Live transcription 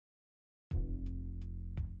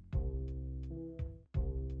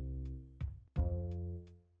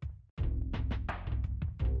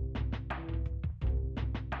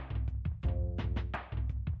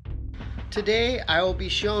Today I will be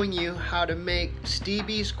showing you how to make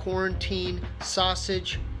Steebee's quarantine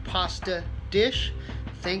sausage pasta dish.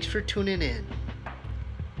 Thanks for tuning in.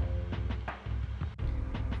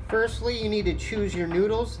 Firstly, you need to choose your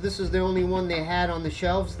noodles. This is the only one they had on the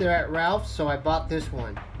shelves there at Ralph's, so I bought this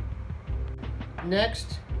one.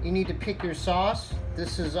 Next, you need to pick your sauce.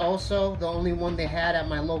 This is also the only one they had at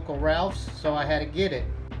my local Ralph's, so I had to get it.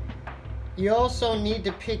 You also need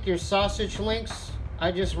to pick your sausage links.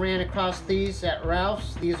 I just ran across these at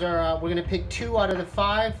Ralph's. These are, we're gonna pick 2 out of the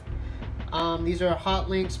 5. These are hot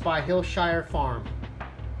links by Hillshire Farm.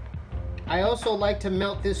 I also like to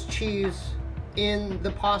melt this cheese in the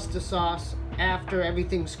pasta sauce after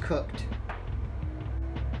everything's cooked.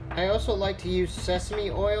 I also like to use sesame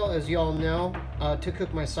oil, as you all know, to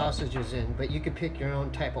cook my sausages in, but you could pick your own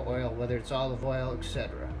type of oil, whether it's olive oil,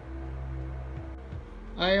 etc.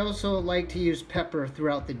 I also like to use pepper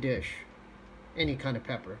throughout the dish. Any kind of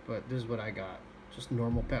pepper, but this is what I got, just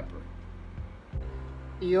normal pepper.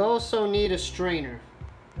 You also need a strainer.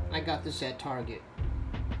 I got this at Target.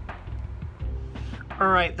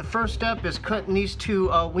 Alright, the first step is cutting these 2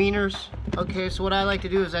 wieners. Okay, so what I like to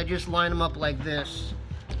do is I just line them up like this,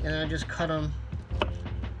 and I just cut them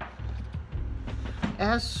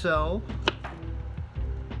as so.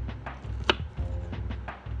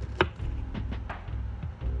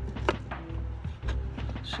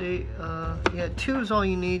 See, yeah, 2 is all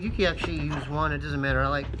you need. You can actually use 1, it doesn't matter.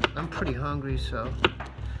 I'm pretty hungry, so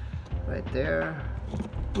right there,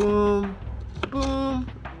 boom, boom,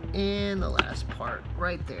 and the last part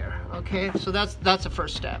right there. Okay, so that's the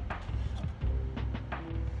first step.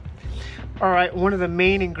 All right, one of the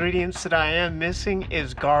main ingredients that I am missing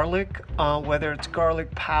is garlic, whether it's garlic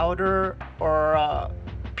powder or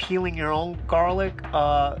peeling your own garlic,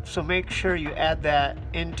 so make sure you add that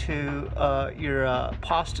into your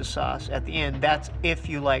pasta sauce at the end. That's if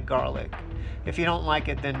you like garlic. If you don't like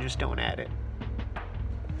it, then just don't add it.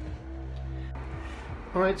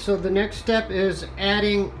 Alright, so the next step is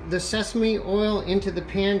adding the sesame oil into the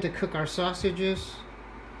pan to cook our sausages.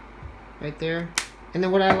 Right there. And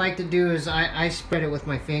then what I like to do is I spread it with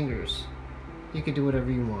my fingers. You can do whatever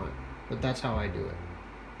you want, but that's how I do it.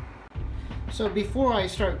 So before I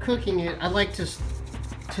start cooking it, I like to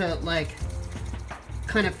like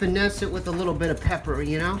kind of finesse it with a little bit of pepper,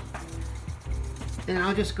 you know? And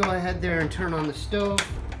I'll just go ahead there and turn on the stove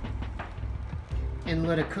and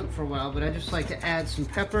let it cook for a while, but I just like to add some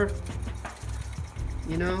pepper,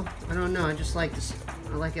 you know? I don't know, I just like this,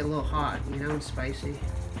 I like it a little hot, you know, and spicy.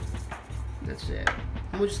 That's it.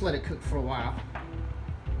 And we'll just let it cook for a while.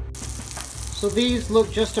 So these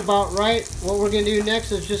look just about right. What we're going to do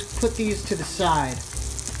next is just put these to the side.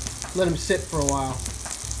 Let them sit for a while.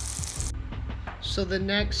 So the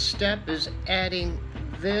next step is adding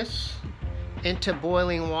this into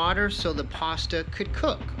boiling water so the pasta could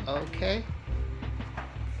cook. Okay.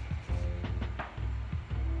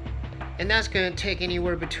 And that's going to take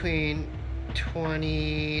anywhere between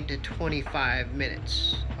 20 to 25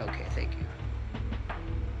 minutes. Okay, thank you.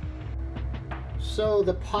 So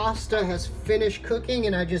the pasta has finished cooking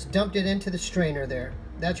and I just dumped it into the strainer there.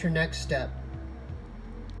 That's your next step.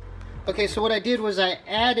 Okay, so what I did was I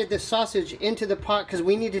added the sausage into the pot because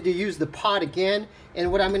we needed to use the pot again.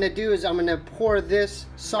 And what I'm going to do is I'm going to pour this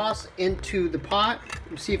sauce into the pot.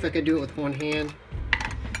 Let me see if I can do it with one hand.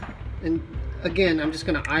 And again, I'm just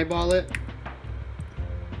going to eyeball it.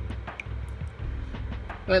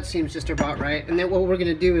 That seems just about right. And then what we're going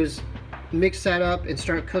to do is mix that up and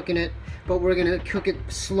start cooking it. But we're going to cook it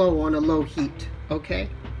slow on a low heat, okay?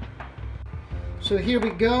 So here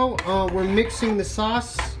we go. We're mixing the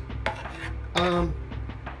sauce. And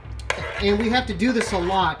we have to do this a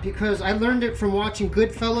lot because I learned it from watching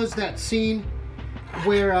Goodfellas, that scene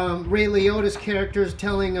where Ray Liotta's character is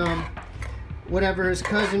telling whatever his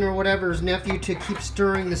cousin or whatever his nephew to keep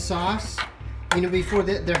stirring the sauce, you know, before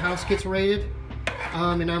their house gets raided.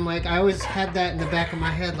 And I'm like, I always had that in the back of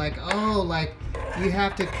my head, like, oh, like, you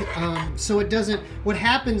have to, so it doesn't, what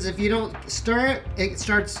happens if you don't stir it, it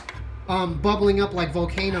starts bubbling up like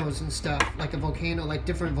volcanoes and stuff, like a volcano, like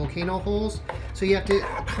different volcano holes. So you have to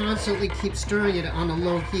constantly keep stirring it on a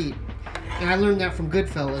low heat. And I learned that from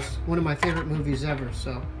Goodfellas, one of my favorite movies ever.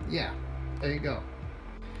 So, yeah, there you go.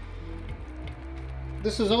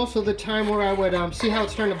 This is also the time where I would, see how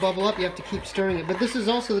it's starting to bubble up, you have to keep stirring it. But this is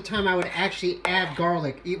also the time I would actually add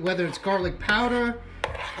garlic, whether it's garlic powder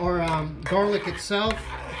or garlic itself.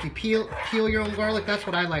 If you peel your own garlic, that's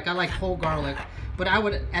what I like. I like whole garlic. But I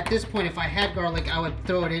would, at this point, if I had garlic, I would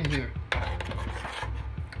throw it in here.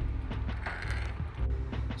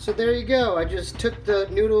 So there you go. I just took the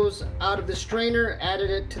noodles out of the strainer, added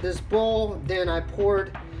it to this bowl, then I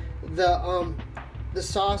poured the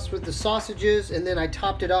sauce with the sausages, and then I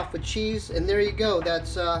topped it off with cheese, and there you go.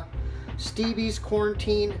 That's Steebee's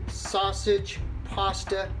quarantine sausage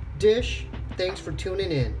pasta dish. Thanks for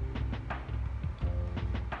tuning in.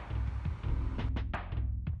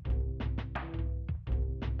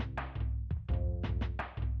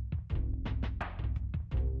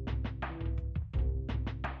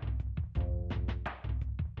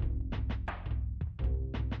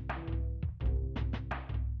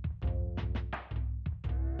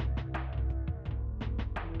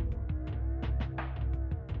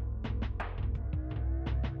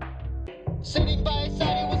 Sitting by his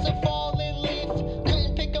side, he was a fallen leaf.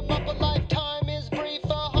 Couldn't pick him up, a lifetime is brief.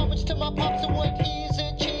 Homage to my pops and what he's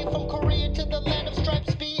achieved. From Korea to the land of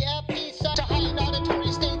stripes, be at peace. To high and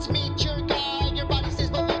auditory states, meet your guide. Your body stays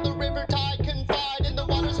below the river tide. Confide in the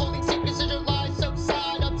waters, holding secrets as your lies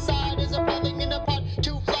subside. Upside is a feeling in a pot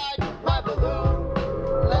to fly. My balloon,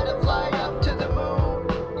 let it fly up to the moon.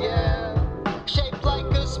 Yeah, shaped like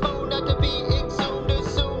a spoon, not to be exhumed.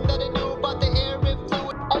 Assume that it knew about the air it flew.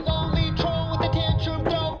 A lonely troll with a tantrum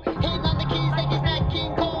throw. Hitting on the keys like he's not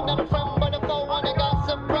King Kong. Not a friend but a foe on a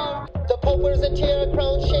gossip bro. The Pope wears a tiara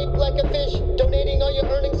crown shaped like a fish. Donating all your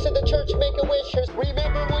earnings to the church, make a wish.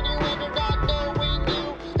 Remember when you entered not knowing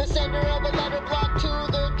you. The sender of a letter block to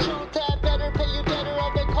the truth. Had better pay you debtor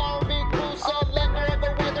of a karmic rules. A lender of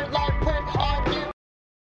a weathered life put on you.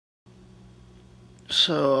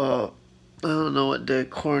 So, I don't know what day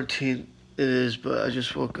quarantine it is, but I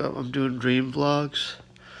just woke up. I'm doing dream vlogs.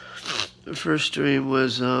 The first dream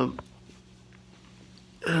was, I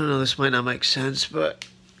don't know, this might not make sense, but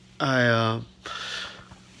I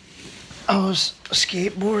was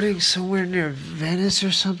skateboarding somewhere near Venice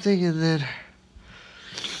or something, and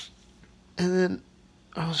then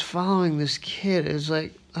I was following this kid. It was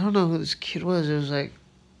like, I don't know who this kid was. It was like,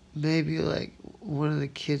 maybe like one of the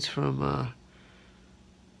kids from,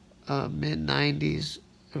 mid-90s.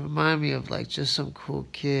 It reminded me of like just some cool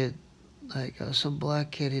kid, like some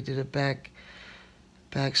black kid. He did a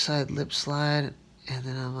backside lip slide, and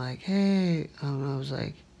then I'm like, hey, I was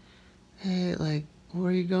like, hey, like,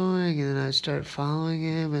 where are you going? And then I started following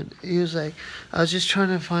him, and he was like, I was just trying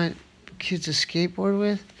to find kids to skateboard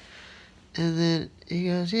with, and then he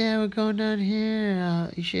goes, yeah, we're going down here,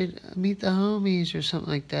 you should meet the homies or something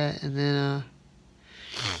like that. And then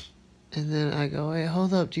I go, hey,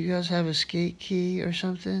 hold up, do you guys have a skate key or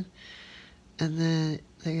something? And then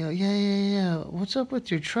they go, yeah, what's up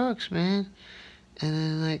with your trucks, man? And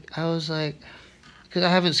then, like, I was like, because I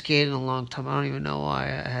haven't skated in a long time, I don't even know why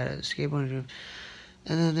I had a skateboarding dream.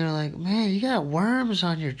 And then they're like, man, you got worms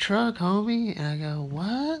on your truck, homie. And I go,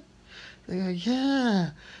 what? They go,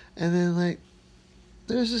 yeah. And then, like,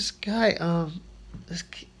 there's this guy,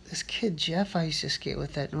 this kid, Jeff, I used to skate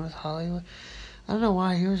with at North Hollywood. I don't know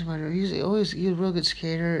why he was my dream. He was a real good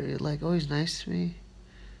skater, like, always nice to me.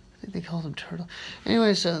 I think they called him Turtle.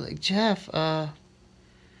 Anyway, so, like, Jeff,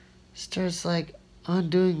 starts, like,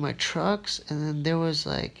 undoing my trucks, and then there was,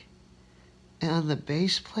 like, on the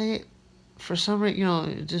base plate, for some reason, you know,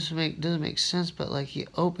 it just doesn't make sense, but, like, he's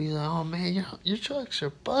like, oh, man, your trucks are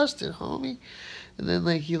busted, homie. And then,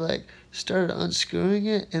 like, he, like, started unscrewing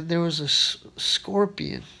it, and there was a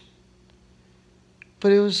scorpion.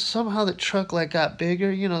 But it was somehow the truck, like, got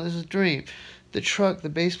bigger. You know, this is a dream. The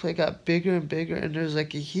base plate got bigger and bigger, and there's,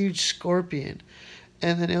 like, a huge scorpion.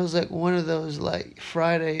 And then it was, like, one of those, like,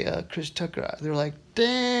 Friday, Chris Tucker. They were like,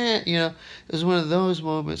 damn, you know. It was one of those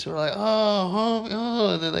moments where, like, oh, homie,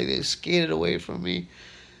 oh. And then, like, they skated away from me.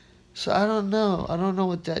 So I don't know. I don't know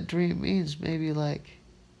what that dream means. Maybe, like,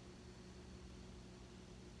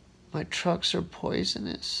 my trucks are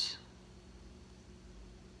poisonous.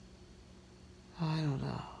 I don't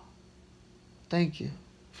know. Thank you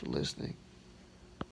for listening.